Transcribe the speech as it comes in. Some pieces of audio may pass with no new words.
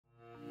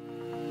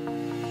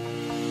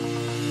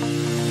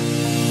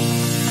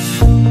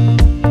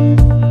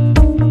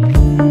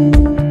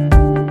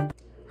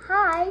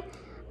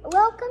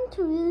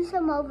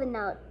moving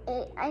out.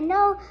 I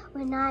know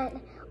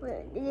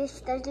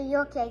this doesn't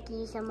look like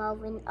he's a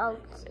moving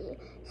out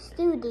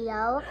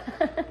studio.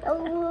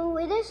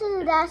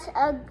 That's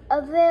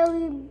a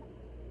very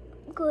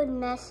good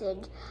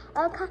message.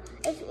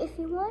 If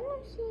you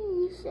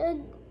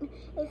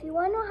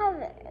want to have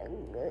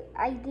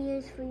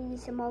ideas for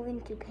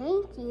Yeasamovin to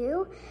paint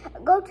you,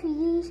 go to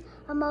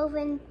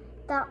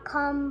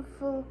yeasamovin.com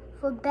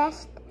for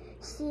best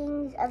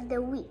scenes of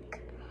the week.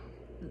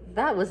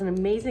 That was an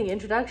amazing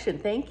introduction.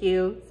 Thank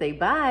you. Say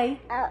bye.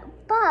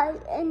 Bye,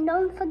 and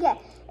don't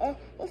forget, if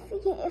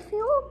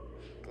your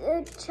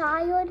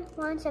child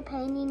wants a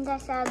painting,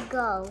 that's a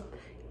go.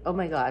 Oh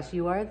my gosh,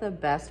 you are the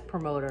best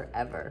promoter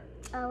ever.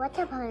 What's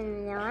a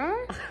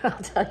promoter? I'll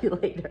tell you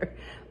later.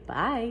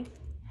 Bye.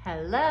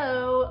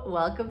 Hello,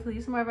 welcome to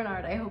Lisa Marvin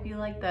Art. I hope you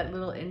liked that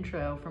little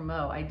intro from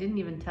Mo. I didn't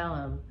even tell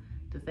him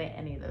to say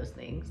any of those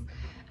things.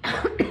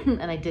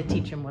 And I did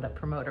teach him what a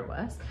promoter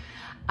was.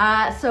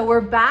 So we're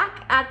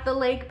back at the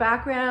lake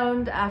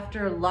background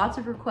after lots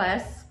of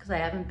requests, because I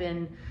haven't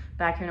been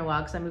back here in a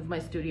while because I moved my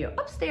studio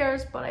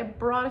upstairs, but I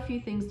brought a few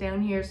things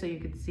down here so you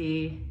could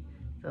see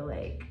the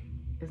lake.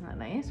 Isn't that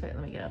nice? Wait,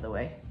 let me get out of the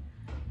way.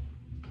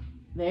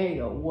 There you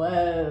go.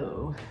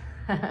 Whoa.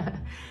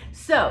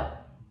 So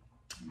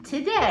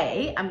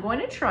today I'm going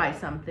to try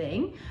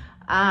something.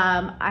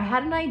 I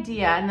had an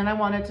idea, and then I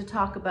wanted to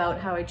talk about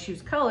how I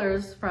choose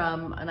colors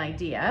from an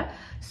idea.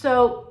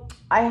 So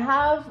I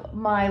have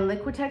my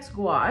Liquitex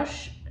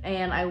gouache,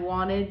 and I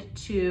wanted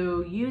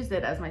to use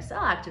it as my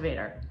cell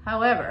activator.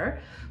 However,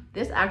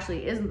 this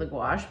actually isn't the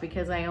gouache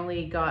because I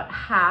only got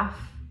half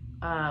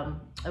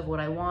of what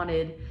I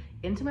wanted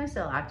into my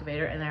cell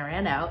activator and I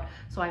ran out.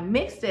 So I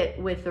mixed it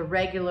with the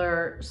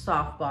regular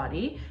soft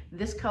body.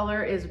 This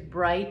color is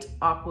bright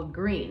aqua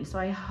green. So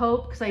I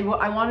hope, because I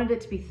wanted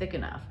it to be thick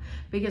enough,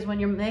 because when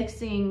you're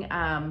mixing,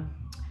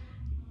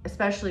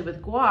 especially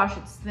with gouache,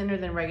 it's thinner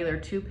than regular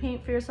tube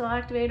paint for your cell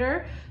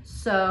activator.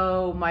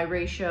 So my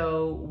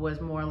ratio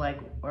was more like,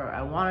 or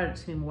I wanted it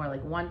to be more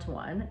like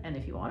 1:1. And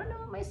if you want to know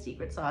what my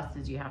secret sauce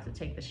is, you have to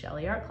take the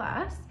Shelly Art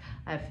class.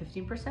 I have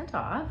 15%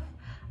 off.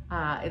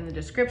 In the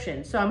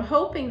description. So I'm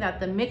hoping that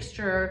the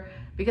mixture,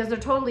 because they're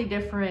totally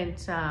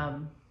different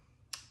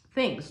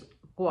things,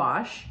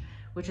 gouache,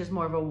 which is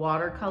more of a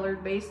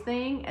watercolored based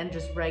thing, and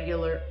just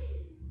regular,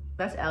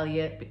 that's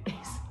Elliot,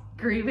 he's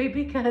grieving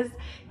because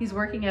he's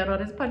working out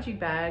on his punching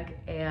bag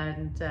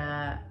and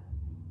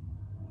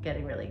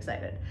getting really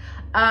excited.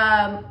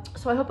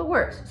 So I hope it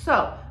works.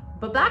 So,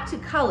 but back to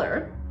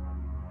color,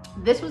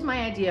 this was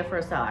my idea for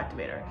a cell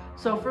activator.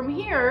 So from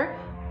here,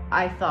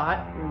 I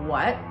thought,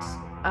 what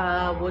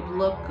would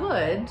look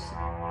good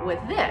with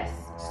this?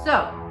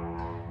 So,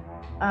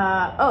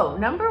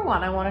 number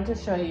one, I wanted to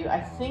show you,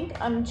 I think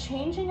I'm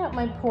changing up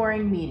my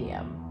pouring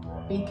medium,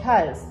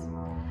 because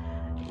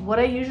what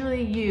I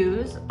usually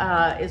use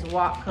is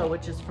Watco,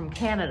 which is from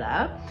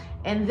Canada.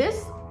 And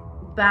this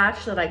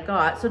batch that I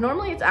got, so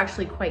normally it's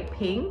actually quite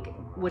pink,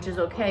 which is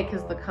okay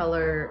because the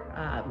color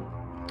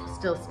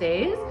still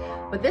stays,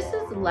 but this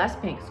is less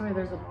pink. Sorry,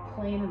 there's a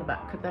plane in the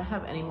back. Could that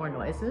have any more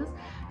noises?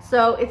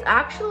 So it's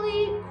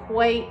actually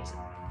quite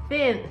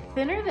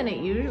thinner than it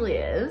usually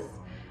is,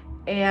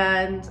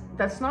 and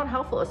that's not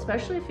helpful,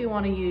 especially if you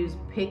want to use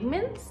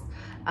pigments.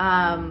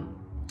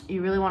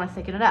 You really want to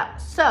thicken it up.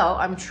 So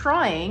I'm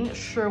trying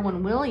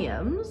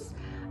Sherwin-Williams,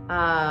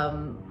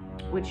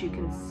 which you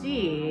can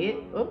see,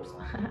 oops,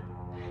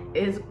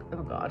 is,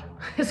 oh God,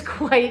 is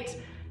quite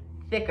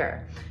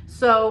thicker.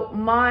 So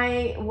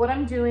what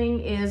I'm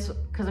doing is,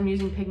 because I'm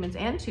using pigments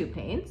and tube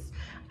paints,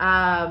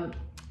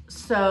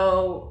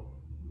 so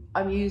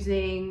I'm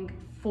using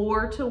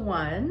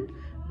 4:1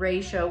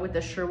 ratio with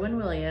the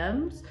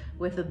Sherwin-Williams,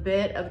 with a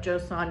bit of Jo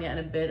Sonja and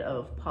a bit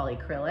of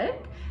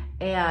polyacrylic.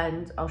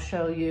 And I'll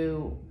show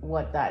you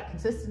what that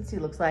consistency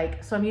looks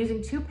like. So I'm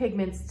using 2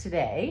 pigments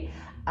today.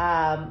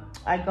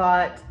 I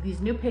got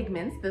these new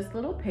pigments, this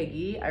little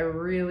piggy. I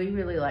really,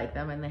 really like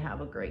them, and they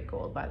have a great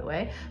gold, by the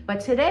way. But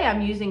today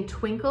I'm using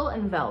Twinkle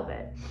and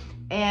Velvet.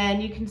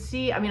 And you can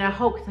see, I mean, I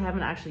hope, because I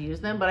haven't actually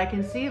used them, but I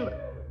can see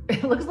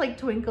it looks like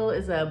Twinkle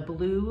is a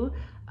blue,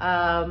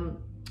 an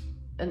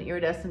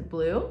iridescent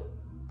blue.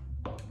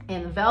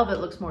 And Velvet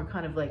looks more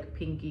kind of like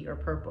pinky or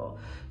purple.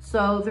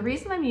 So the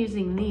reason I'm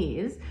using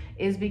these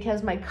is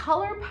because my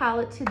color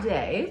palette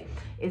today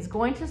is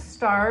going to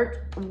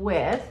start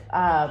with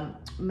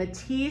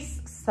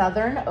Matisse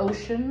Southern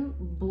Ocean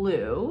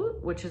Blue,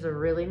 which is a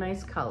really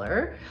nice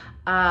color.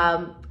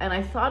 And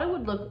I thought it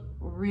would look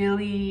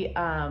really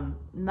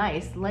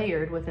nice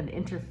layered with an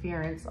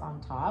interference on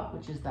top,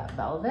 which is that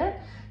Velvet.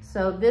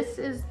 So this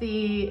is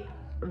the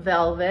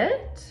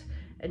Velvet,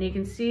 and you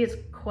can see it's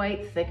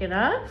quite thick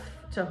enough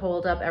to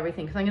hold up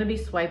everything, because I'm going to be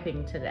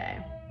swiping today.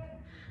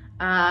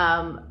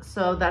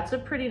 So that's a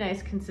pretty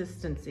nice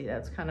consistency.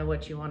 That's kind of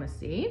what you want to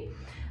see.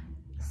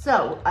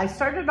 So I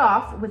started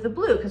off with the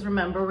blue, because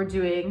remember, we're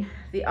doing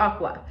the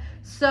aqua.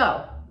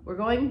 So we're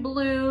going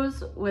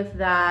blues with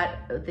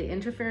that, the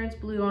interference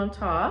blue on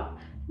top,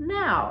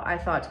 Now, I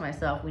thought to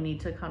myself, we need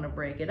to kind of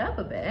break it up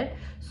a bit.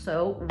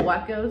 So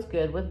what goes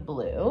good with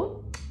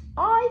blue?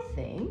 I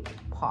think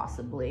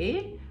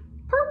possibly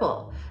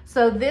purple.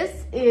 So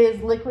this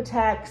is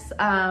Liquitex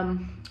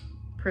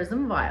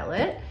Prism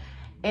Violet.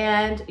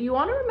 And you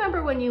want to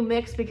remember when you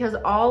mix, because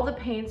all the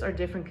paints are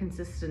different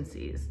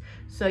consistencies.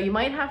 So you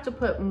might have to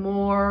put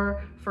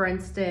more, for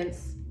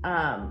instance,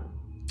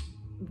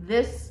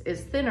 this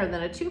is thinner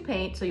than a 2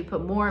 paint, so you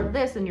put more of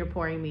this in your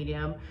pouring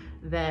medium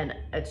than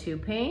a 2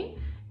 paint.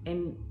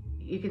 And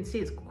you can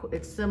see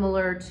it's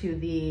similar to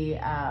the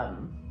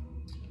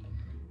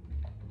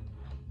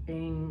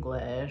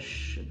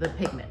the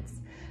pigments.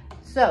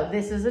 So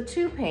this is a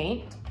 2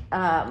 paint.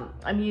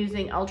 I'm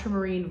using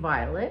Ultramarine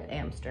Violet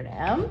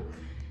Amsterdam.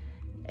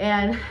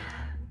 And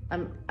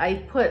I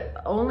put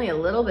only a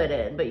little bit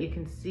in, but you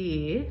can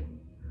see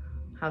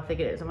how thick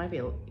it is. It might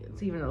be,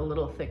 it's even a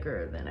little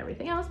thicker than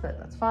everything else, but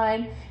that's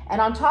fine. And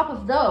on top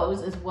of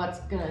those is what's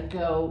gonna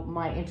go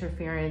my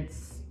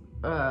interference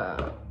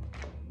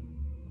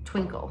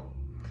Twinkle.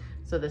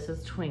 So this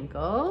is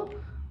Twinkle.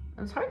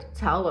 And it's hard to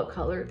tell what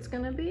color it's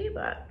gonna be,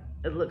 but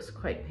it looks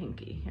quite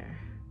pinky here.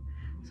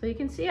 So you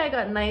can see I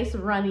got nice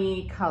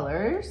runny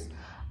colors.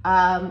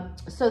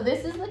 So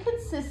this is the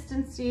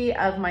consistency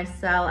of my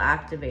cell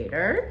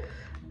activator.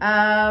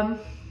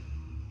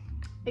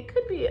 It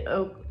could be,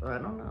 oh, I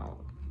don't know.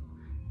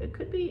 It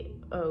could be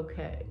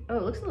okay. Oh,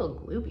 it looks a little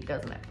gloopy,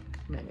 doesn't it?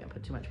 Maybe I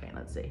put too much paint,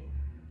 let's see.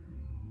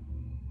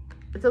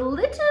 It's a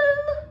little,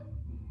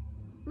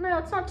 no,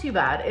 it's not too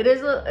bad.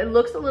 It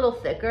looks a little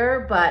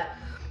thicker, but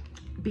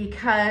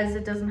because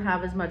it doesn't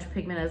have as much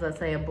pigment as, let's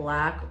say, a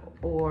black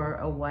or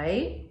a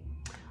white,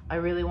 I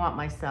really want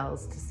my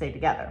cells to stay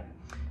together.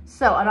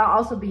 So, and I'll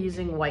also be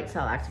using white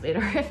cell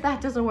activator if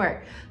that doesn't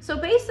work. So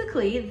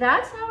basically,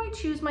 that's how I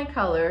choose my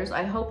colors.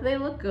 I hope they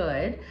look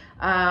good.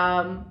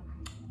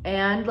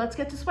 And let's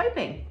get to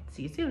swiping.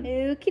 See you soon.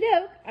 Okie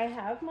doke. I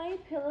have my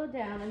pillow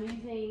down. I'm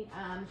using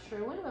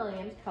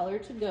Sherwin-Williams Color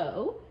to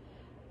Go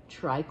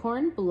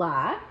Tricorn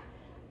Black.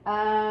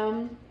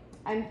 I'm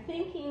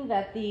thinking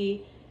that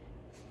the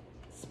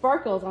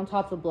sparkles on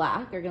top of the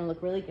black are gonna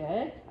look really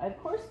good. I, of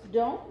course,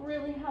 don't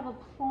really have a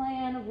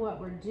plan of what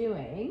we're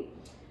doing,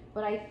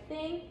 but I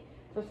think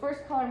the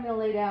first color I'm gonna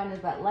lay down is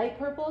that light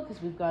purple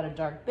because we've got a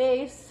dark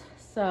base,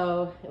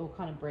 so it will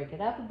kind of break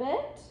it up a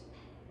bit,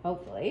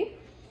 hopefully.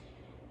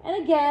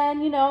 And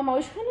again, you know, I'm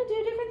always trying to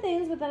do different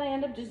things, but then I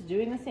end up just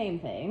doing the same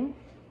thing.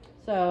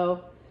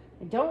 So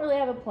I don't really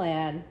have a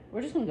plan.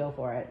 We're just gonna go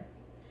for it.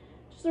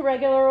 Just a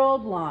regular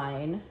old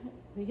line,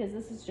 because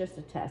this is just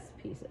a test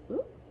piece.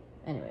 Ooh.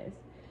 Anyways,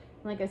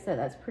 like I said,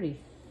 that's pretty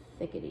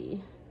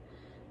thickety.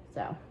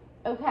 So,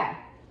 okay.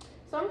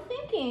 So I'm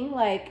thinking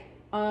like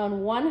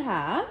on one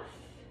half,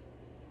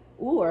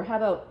 or how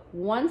about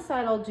one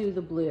side I'll do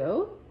the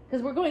blue,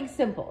 because we're going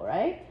simple,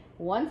 right?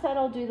 One side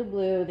I'll do the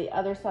blue, the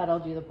other side I'll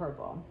do the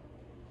purple.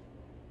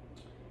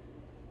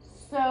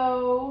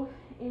 So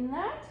in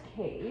that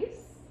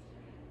case,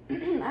 I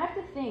have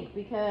to think,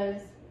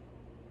 because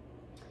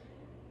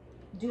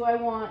do I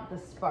want the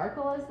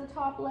sparkle as the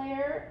top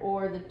layer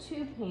or the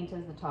 2 paint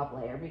as the top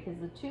layer? Because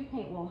the 2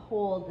 paint will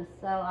hold the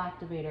cell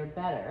activator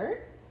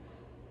better.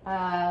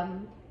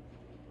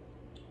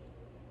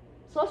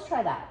 So let's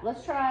try that.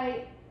 Let's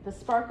try the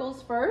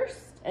sparkles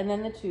first and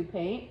then the 2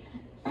 paint,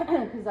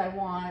 because I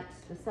want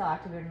the cell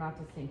activator not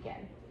to sink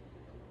in.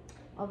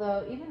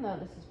 Although, even though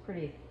this is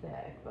pretty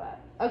thick,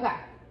 but okay,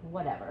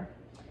 whatever.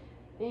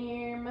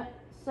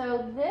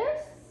 So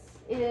this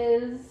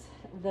is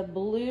the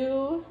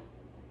blue,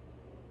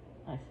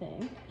 I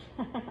think.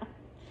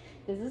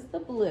 This is the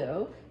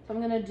blue. So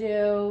I'm gonna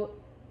do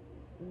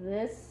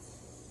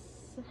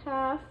this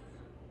half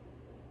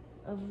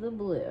of the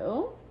blue,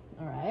 all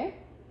right?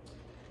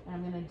 And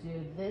I'm gonna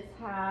do this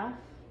half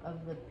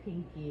of the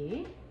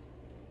pinky.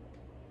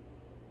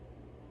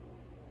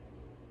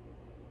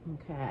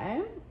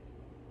 Okay.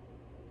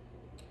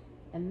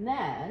 And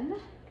then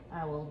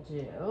I will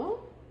do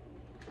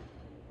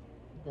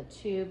the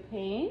 2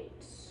 paint.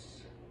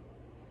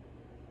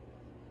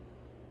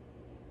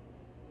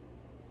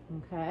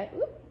 Okay.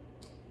 Oop.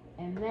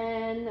 And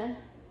then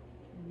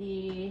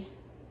the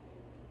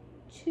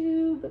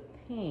tube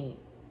paint.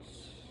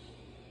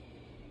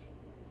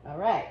 All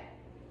right.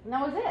 And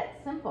that was it.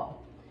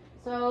 Simple.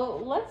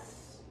 So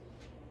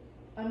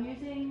I'm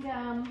using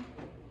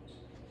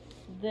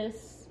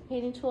this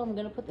painting tool. I'm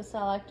going to put the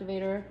cell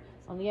activator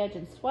on the edge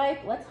and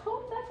swipe. Let's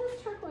hope that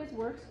this turquoise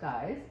works,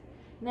 guys.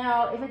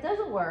 Now, if it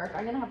doesn't work,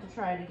 I'm going to have to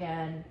try it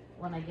again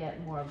when I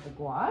get more of the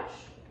gouache.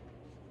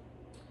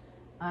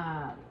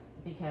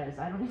 Because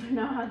I don't even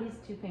know how these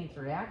 2 paints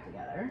react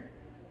together,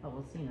 but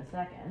we'll see in a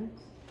second.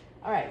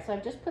 All right, so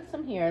I've just put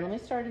some here. Let me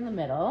start in the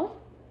middle.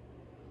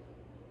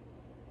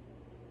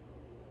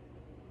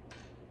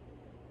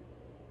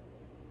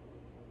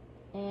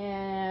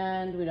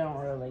 And we don't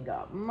really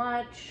got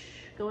much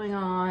going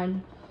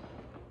on.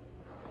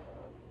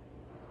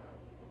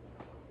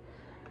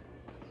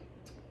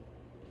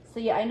 So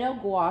yeah, I know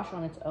gouache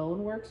on its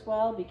own works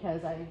well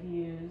because I've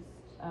used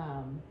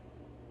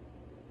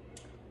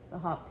the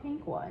hot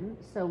pink one.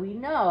 So we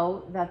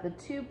know that the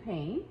 2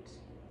 paint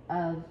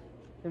of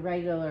the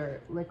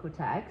regular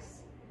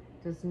Liquitex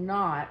does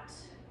not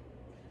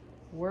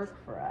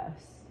work for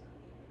us.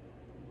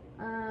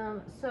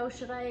 So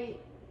should I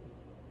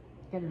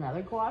get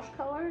another gouache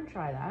color and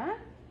try that?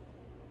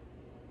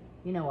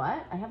 You know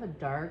what? I have a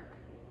dark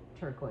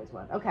turquoise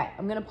one. Okay,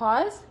 I'm gonna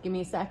pause. Give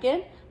me a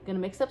second. I'm gonna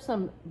mix up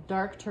some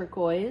dark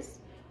turquoise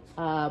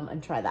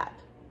and try that.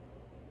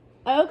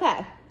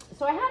 Okay,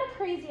 so I had a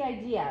crazy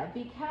idea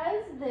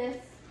because this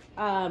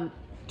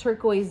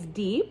turquoise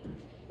deep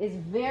is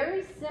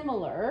very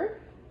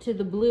similar to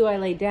the blue I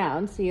laid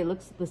down. See, it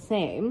looks the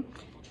same.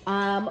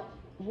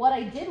 What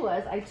I did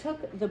was I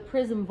took the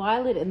Prism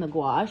Violet in the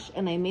gouache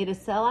and I made a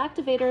cell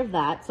activator of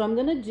that. So I'm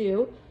gonna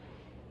do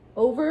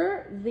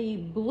over the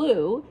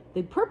blue,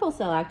 the purple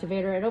cell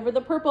activator, and over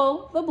the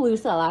purple, the blue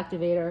cell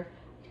activator.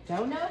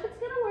 Don't know if it's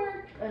gonna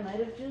work. I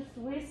might have just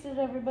wasted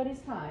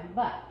everybody's time,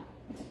 but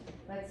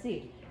let's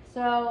see.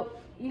 So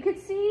you could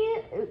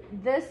see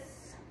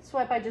this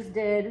swipe I just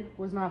did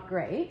was not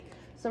great.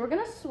 So we're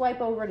gonna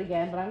swipe over it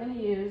again, but I'm gonna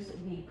use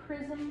the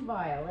Prism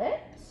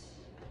Violet.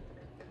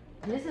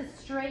 And this is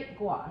straight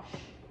gouache.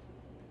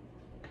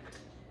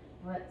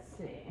 Let's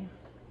see.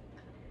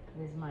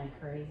 Is my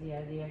crazy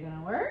idea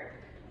gonna work?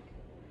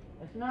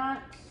 If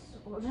not,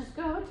 we'll just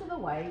go to the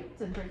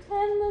whites and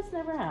pretend this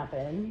never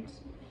happened.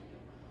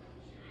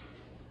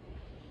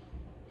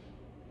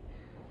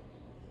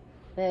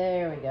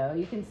 There we go.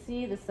 You can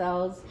see the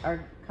cells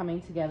are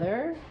coming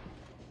together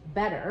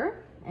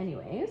better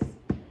anyways.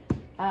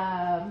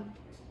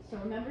 So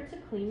remember to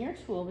clean your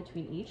tool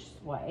between each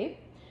swipe.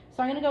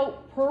 So I'm gonna go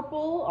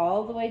purple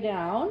all the way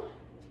down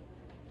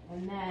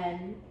and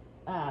then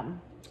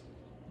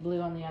blue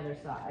on the other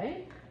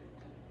side.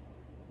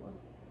 Let's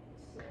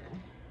see.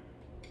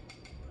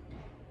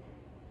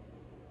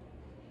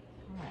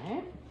 All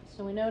right,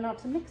 so we know not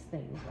to mix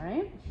things,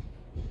 right?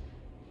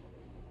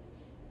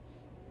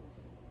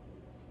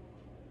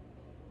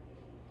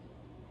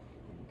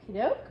 Okie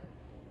doke.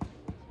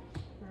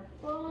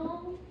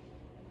 Purple.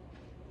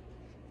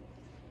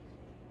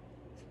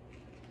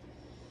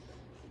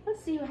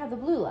 Let's see how the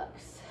blue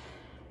looks.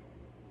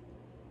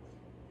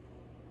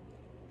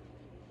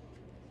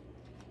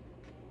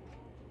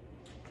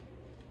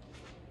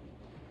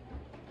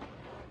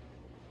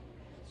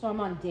 So I'm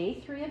on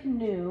day 3 of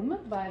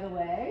Noom, by the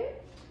way.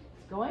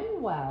 It's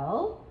going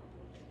well.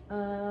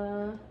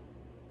 I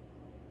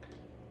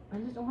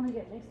just don't want to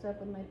get mixed up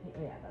with my paint.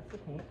 Oh yeah, that's the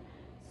paint.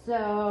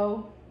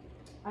 So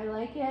I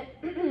like it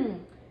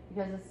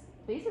because it's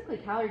basically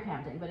calorie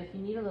counting, but if you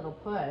need a little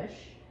push,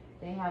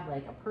 they have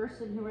like a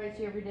person who writes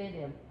you every day.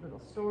 They have little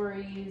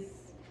stories,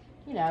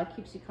 you know,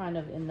 keeps you kind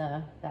of in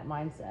that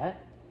mindset.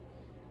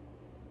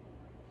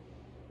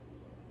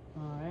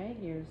 All right,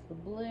 here's the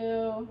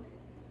blue.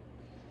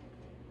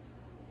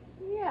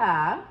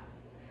 Yeah,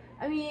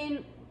 I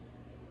mean,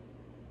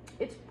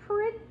 it's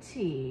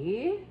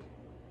pretty.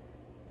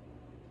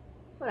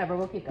 Whatever,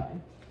 we'll keep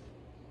going.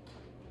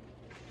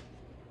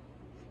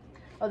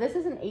 Oh, this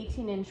is an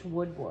 18-inch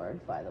wood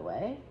board, by the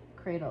way,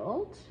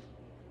 cradled.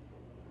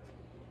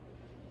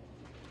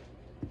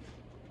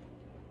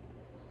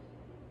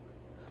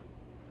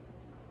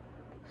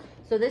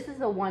 So this is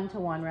a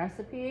 1-to-1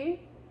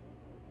 recipe.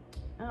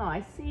 Oh,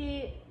 I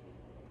see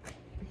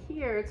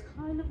here it's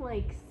kind of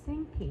like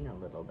sinking a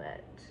little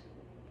bit.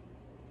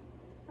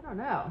 I don't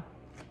know.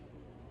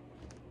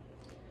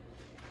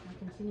 I'll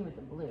continue with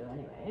the blue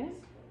anyways.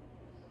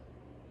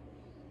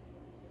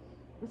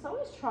 It's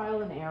always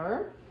trial and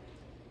error,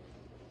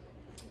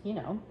 you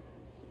know.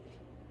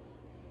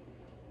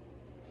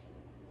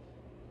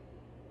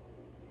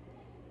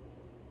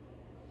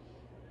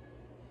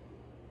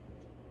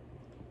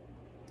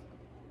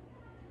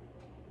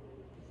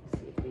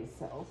 Let's see if these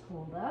cells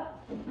hold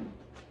up.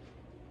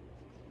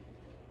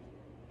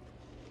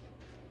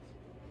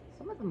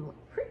 Some of them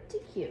look pretty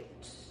cute.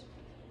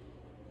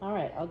 All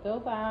right, I'll go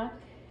back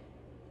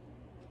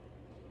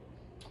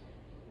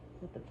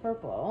with the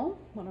purple.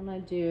 What am I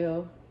gonna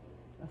do?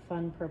 A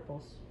fun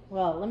purple.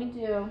 Well, let me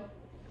do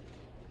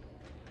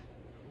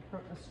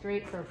a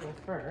straight purple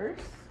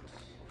first.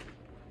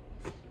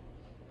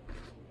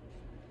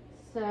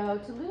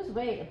 So to lose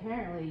weight,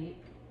 apparently,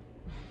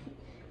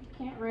 you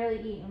can't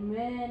really eat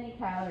many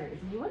calories.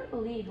 And you wouldn't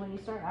believe when you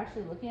start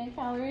actually looking at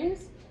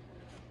calories,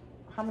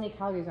 how many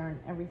calories are in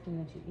everything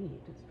that you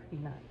eat. It's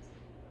pretty nuts.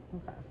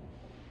 Okay.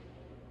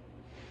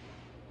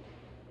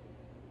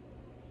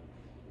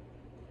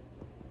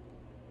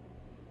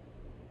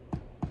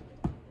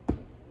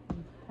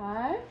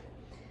 Okay.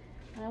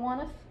 I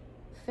want to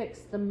fix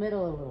the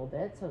middle a little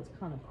bit so it's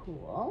kind of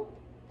cool.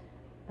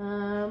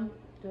 I'll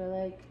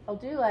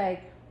do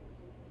like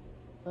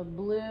a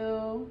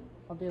blue,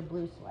 I'll do a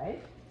blue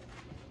swipe.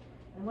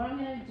 And what I'm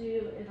going to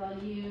do is I'll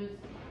use,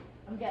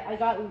 I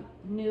got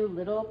new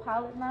little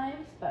palette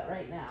knives, but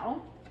right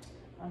now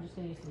I'm just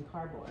going to use some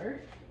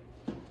cardboard.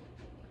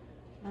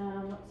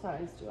 What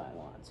size do I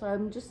want? So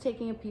I'm just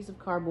taking a piece of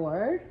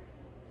cardboard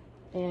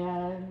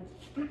and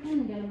I'm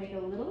going to make a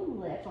little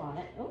lip on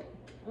it. Oh,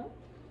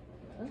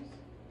 gross.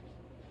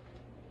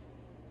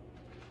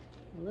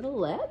 little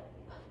lip.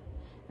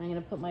 I'm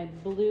gonna put my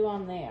blue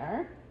on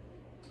there.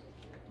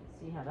 Let's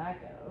see how that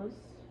goes.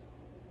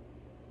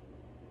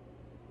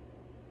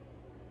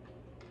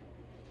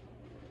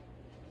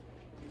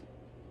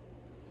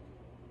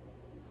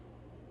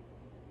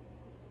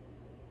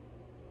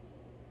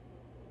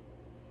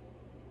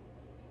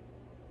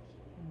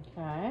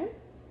 Okay.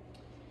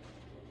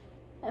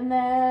 And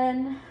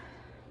then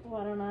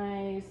why don't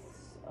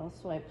I'll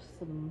swipe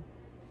some,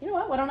 you know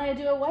what? Why don't I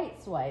do a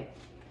white swipe?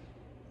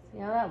 See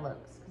how that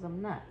looks, because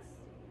I'm nuts.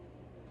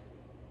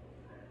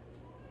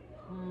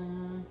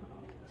 I'll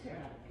tear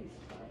out a piece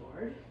of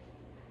cardboard.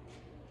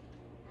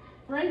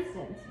 For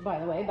instance, by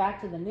the way,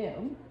 back to the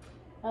new.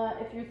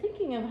 If you're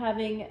thinking of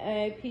having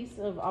a piece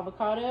of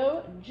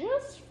avocado,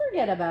 just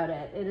forget about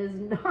it. It is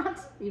not,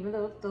 even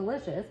though it's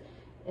delicious,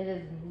 it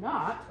is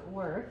not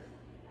worth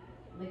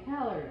the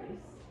calories,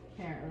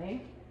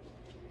 apparently.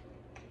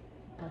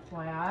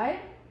 FYI.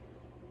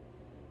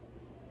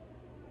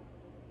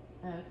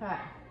 Okay.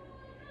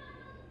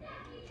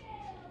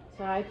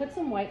 So I put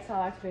some white cell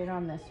activator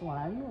on this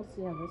one. We'll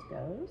see how this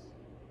goes.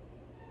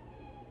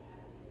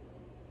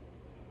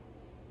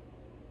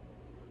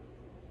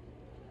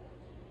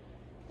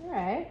 All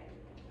right.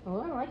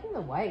 Oh, I'm liking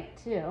the white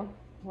too.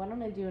 Why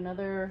don't I do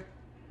another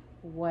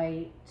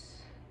white?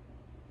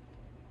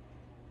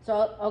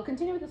 So I'll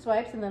continue with the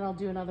swipes and then I'll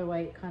do another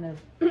white kind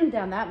of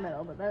down that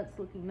middle, but that's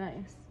looking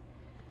nice.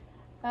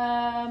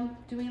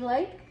 Do we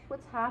like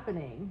what's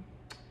happening?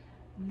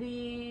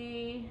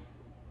 I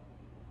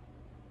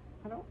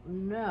don't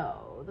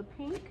know. The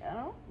pink,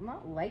 I'm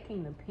not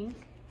liking the pink,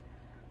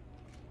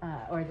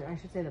 or I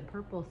should say the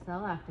purple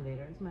cell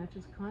activator as much.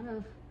 It's kind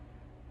of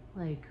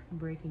like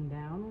breaking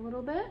down a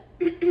little bit.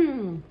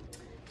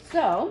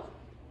 So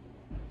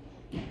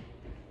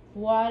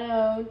why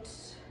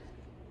don't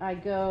I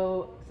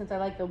go, since I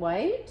like the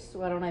white,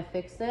 why don't I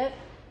fix it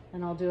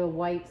and I'll do a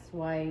white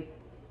swipe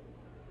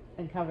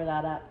and cover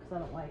that up because I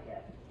don't like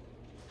it.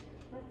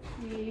 Let's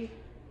see.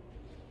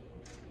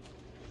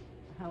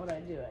 How would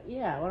I do it?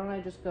 Yeah, why don't I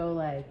just go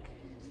like,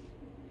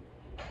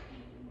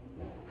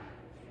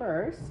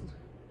 first,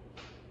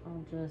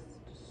 I'll just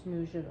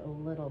smoosh it a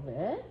little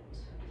bit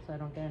so I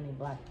don't get any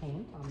black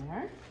paint on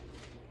there.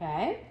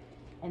 Okay,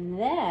 and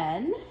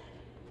then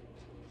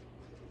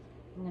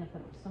I'm gonna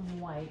put some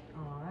white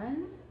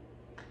on,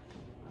 a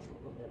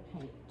little bit of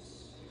paint.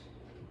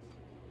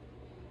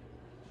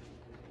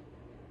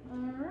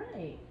 All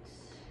right,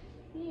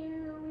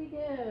 here we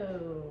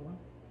go.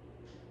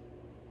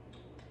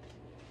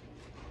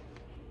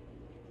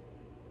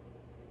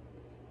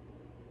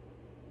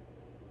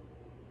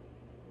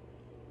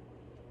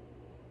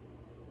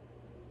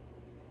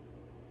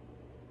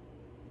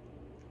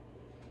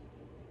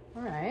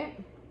 All right.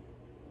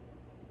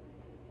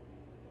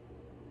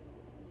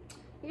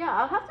 Yeah,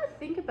 I'll have to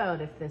think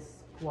about if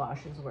this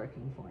gouache is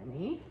working for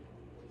me.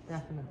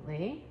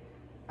 Definitely.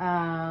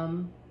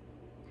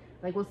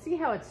 Like we'll see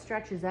how it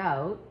stretches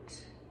out,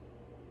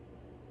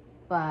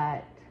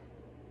 but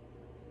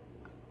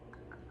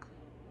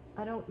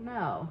I don't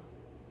know.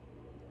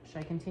 Should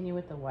I continue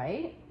with the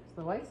white? Because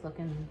the white's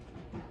looking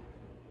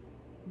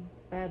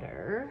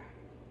better.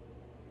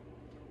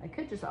 I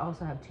could just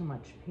also have too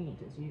much paint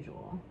as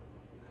usual.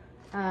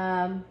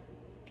 All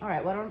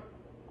right,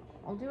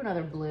 I'll do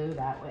another blue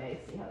that way,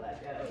 see how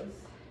that goes.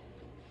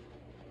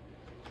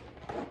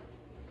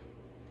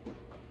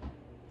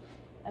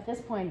 At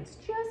this point, it's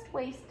just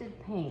wasted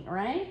paint,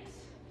 right?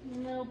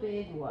 No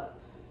big whoop.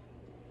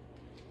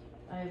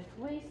 I've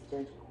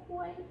wasted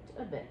quite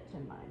a bit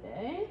in my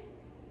day.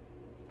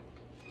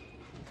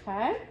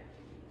 Okay,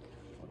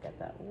 we'll get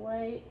that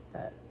white,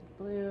 that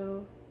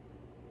blue.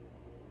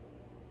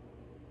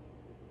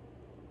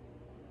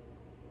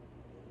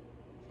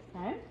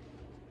 Okay.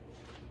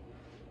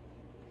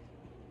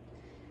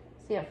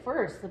 See, at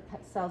first the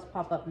cells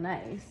pop up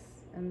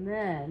nice, and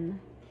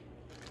then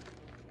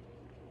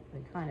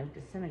they kind of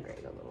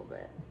disintegrate a little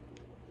bit.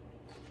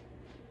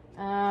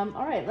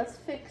 All right, let's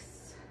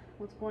fix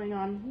what's going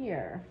on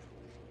here.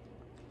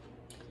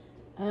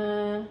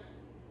 I'm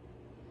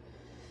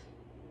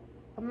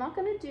not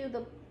gonna do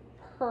the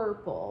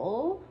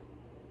purple.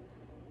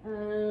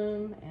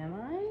 Am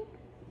I?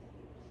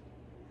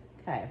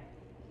 Okay.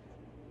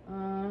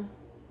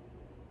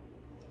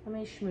 Let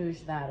me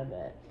smoosh that a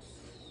bit.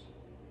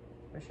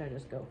 Or should I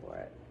just go for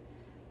it?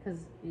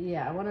 Because,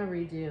 yeah, I want to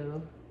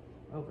redo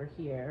over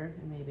here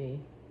and maybe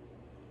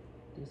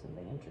do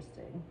something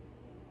interesting.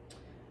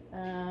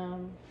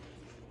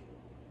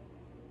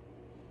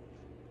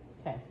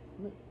 Okay.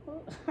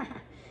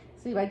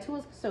 See, my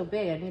tool's so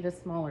big, I need a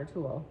smaller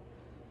tool.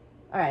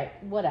 All right,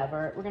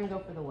 whatever. We're going to go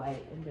for the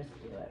white and just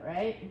do it,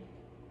 right?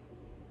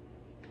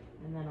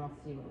 And then I'll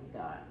see what we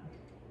got.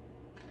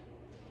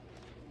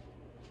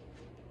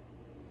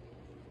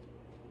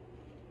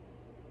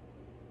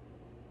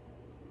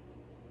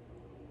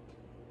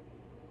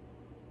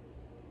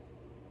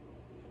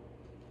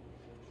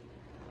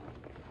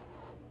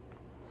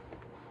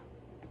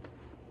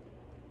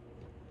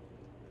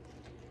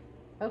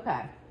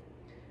 Okay,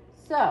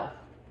 so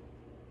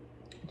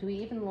do we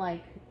even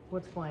like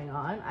what's going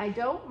on. I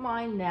don't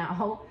mind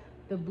now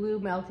the blue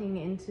melting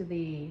into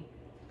the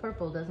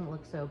purple doesn't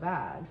look so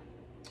bad.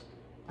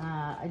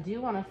 I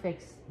do want to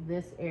fix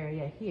this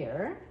area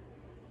here.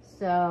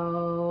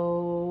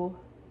 So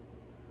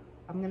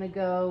I'm gonna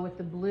go with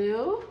the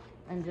blue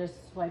and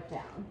just swipe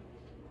down.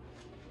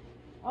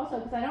 Also,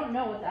 because I don't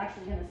know what's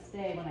actually gonna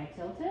stay when I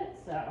tilt it,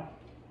 so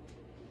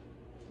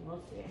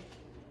we'll see.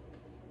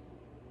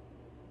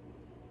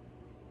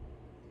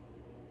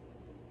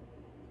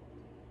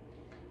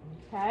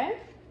 Okay.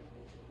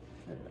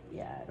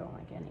 Yeah, I don't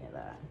like any of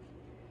that.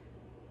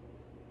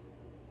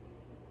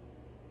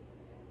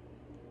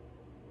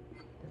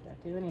 Did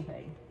that do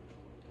anything?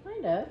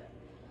 Kind of.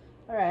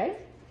 All right.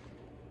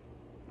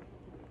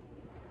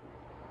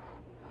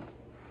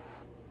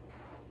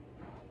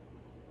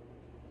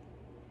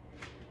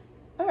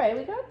 All right,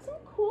 we got some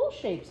cool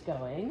shapes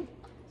going.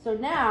 So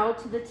now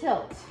to the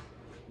tilt.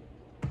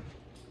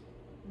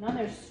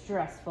 Another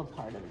stressful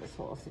part of this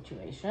whole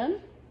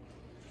situation.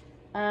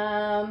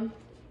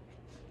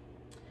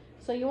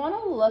 So you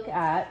want to look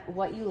at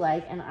what you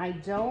like, and I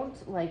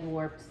don't like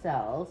warped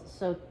cells.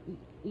 So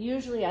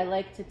usually I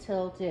like to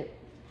tilt it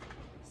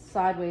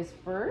sideways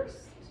first.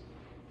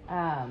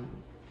 I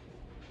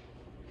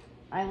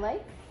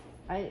like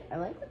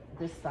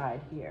this side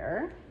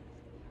here.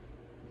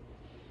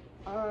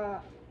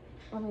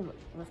 Let me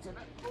lift it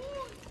up.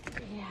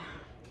 Yeah.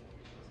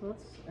 So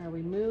are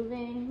we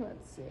moving?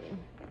 Let's see.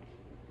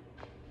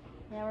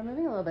 Yeah, we're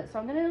moving a little bit. So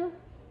I'm gonna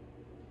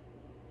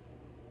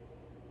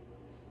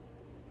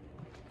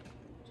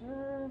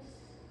just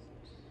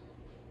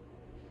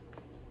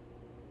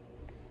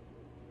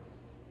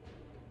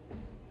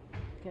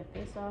get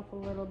this off a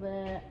little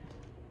bit.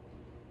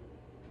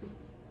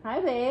 Hi,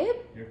 babe.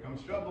 Here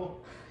comes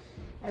trouble.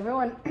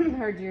 Everyone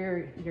heard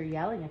you're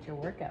yelling at your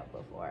workout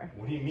before.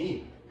 What do you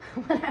mean?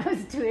 When I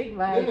was doing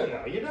my...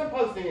 No. You're not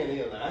posting any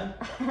of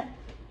that.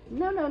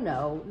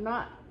 No.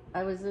 Not...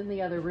 I was in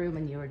the other room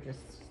and you were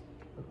just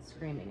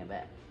screaming a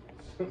bit.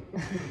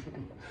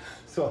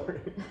 Sorry.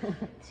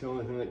 It's the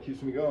only thing that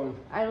keeps me going.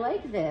 I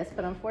like this,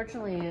 but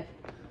unfortunately,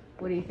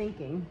 what are you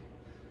thinking?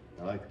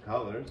 I like the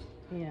colors.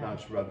 Yeah. Now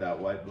just rub that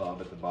white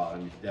blob at the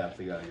bottom. You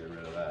definitely gotta get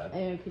rid of that.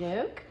 Okie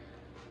doke.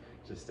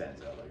 Just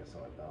stands out like a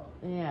sore thumb.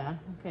 Yeah.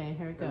 Okay,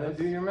 here it goes. And then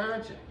do your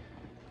magic.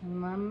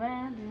 My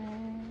magic.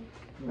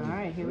 All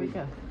right, here we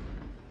go.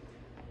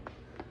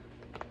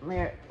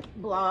 There,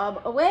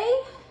 blob away.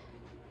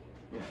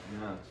 Yeah,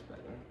 now it's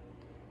better.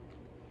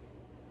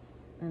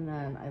 And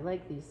then I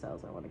like these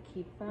cells. I want to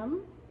keep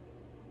them.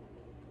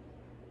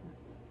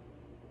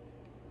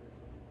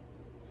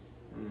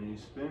 And then you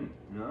spin,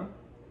 no?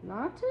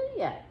 Not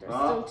yet. There's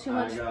Oh, still too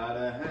much. I got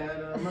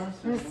ahead of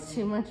myself. There's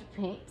too much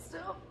paint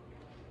still.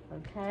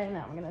 Okay,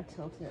 now I'm gonna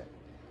tilt it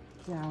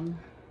down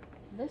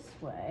this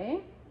way.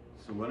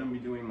 So when are we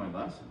doing my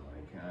lesson?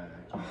 Like,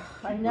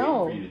 I keep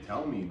know. waiting for you to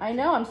tell me. I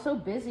know. I'm so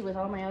busy with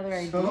all my other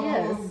ideas.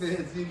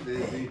 So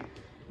busy.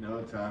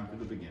 No time for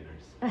the beginners.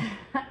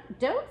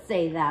 Don't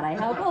say that. I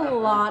help a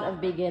lot of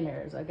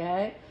beginners.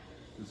 Okay.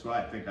 That's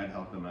why I think I'd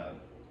help them out.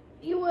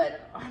 You would.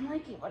 I'm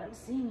liking what I'm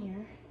seeing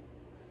here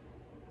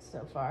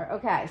so far.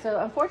 Okay, so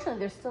unfortunately,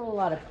 there's still a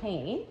lot of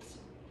paint.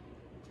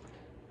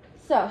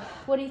 So,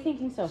 what are you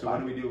thinking so far? So what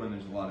do we do when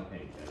there's a lot of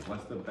paint there?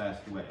 What's the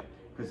best way?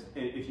 Because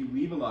if you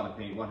leave a lot of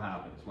paint, what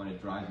happens? When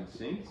it dries, it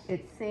sinks?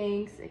 It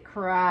sinks, it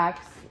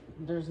cracks,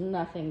 there's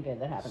nothing good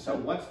that happens. So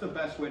what's the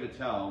best way to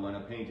tell when a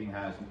painting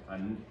has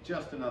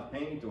just enough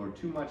paint or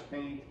too much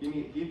paint?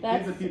 Give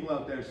the people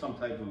out there some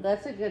type of...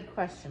 That's a good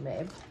question,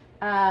 babe.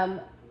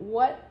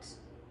 What...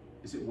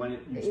 Is it when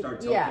you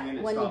start tilting and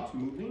it stops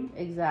moving?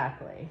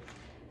 Exactly.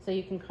 So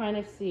you can kind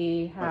of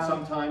see how...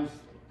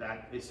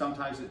 But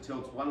sometimes it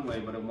tilts one way,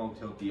 but it won't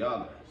tilt the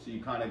other. So you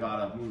kind of got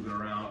to move it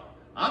around.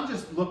 I'm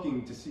just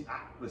looking to see,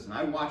 listen,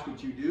 I watch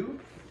what you do,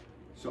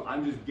 so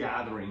I'm just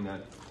gathering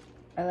that.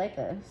 I like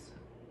this.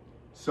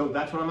 So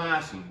that's what I'm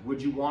asking.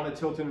 Would you want to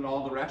tilt it in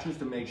all directions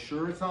to make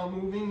sure it's all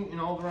moving in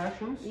all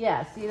directions?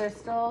 Yeah, see there's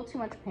still too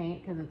much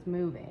paint because it's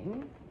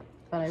moving.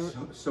 But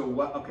so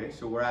what, okay,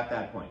 so we're at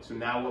that point. So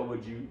now what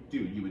would you do?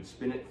 You would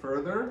spin it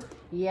further?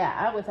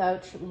 Yeah,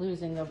 without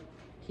losing the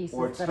pieces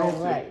or that I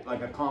like.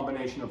 Like a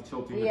combination of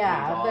tilting the paint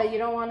Yeah, off. but you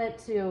don't want it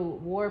to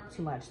warp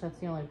too much. That's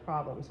the only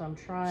problem. So I'm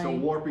trying. So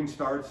warping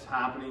starts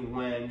happening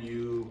when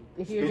you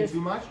spin too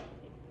much?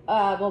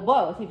 Well,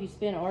 both. If you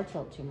spin or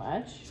tilt too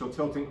much. So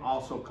tilting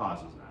also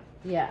causes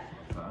that? Yeah.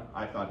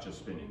 I thought just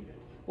spinning did.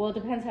 Well, it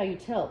depends how you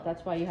tilt.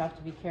 That's why you have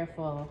to be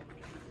careful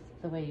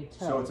the way you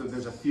tilt. So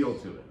there's a feel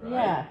to it, right?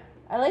 Yeah.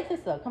 I like this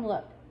though. Come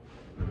look.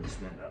 Let me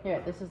stand up.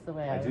 Here, this is the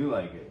way I do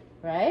like it.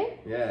 Right?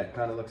 Yeah, it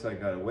kind of looks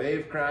like a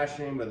wave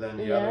crashing, but then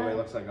the other way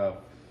looks like a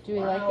Do we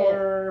like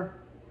flower.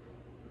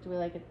 it? Do we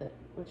like it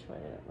which way?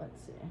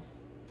 Let's see.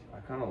 I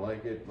kind of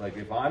like it. Like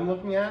if I'm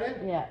looking at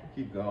it, yeah.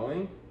 Keep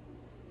going.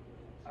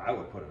 I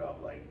would put it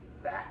up like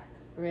that.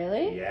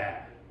 Really?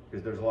 Yeah,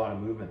 because there's a lot of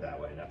movement that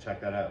way. Now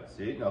check that out.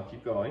 See? No,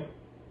 keep going.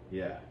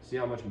 Yeah. See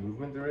how much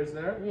movement there is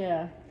there?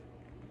 Yeah.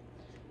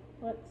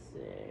 Let's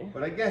see.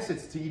 But I guess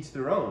it's to each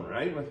their own,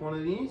 right? With one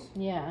of these?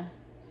 Yeah.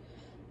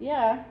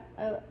 Yeah,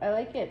 I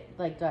like it.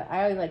 Like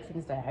I always like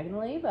things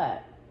diagonally,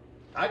 but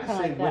I just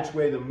say which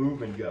way the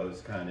movement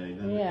goes, kind of,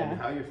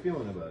 and how you're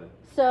feeling about it.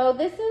 So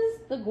this is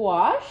the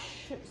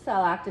gouache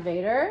cell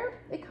activator.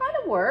 It kind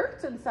of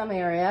worked in some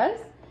areas.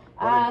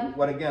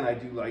 What again I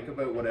do like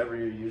about whatever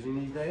you're using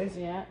these days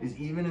is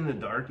even in the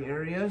dark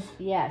areas,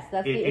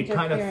 that's it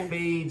kind of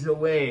fades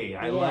away.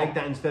 I like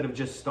that instead of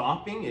just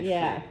stopping, it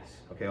fades.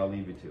 Okay, I'll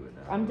leave you to it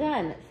now. I'm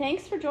done.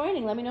 Thanks for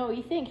joining. Let me know what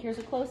you think. Here's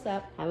a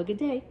close-up. Have a good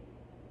day.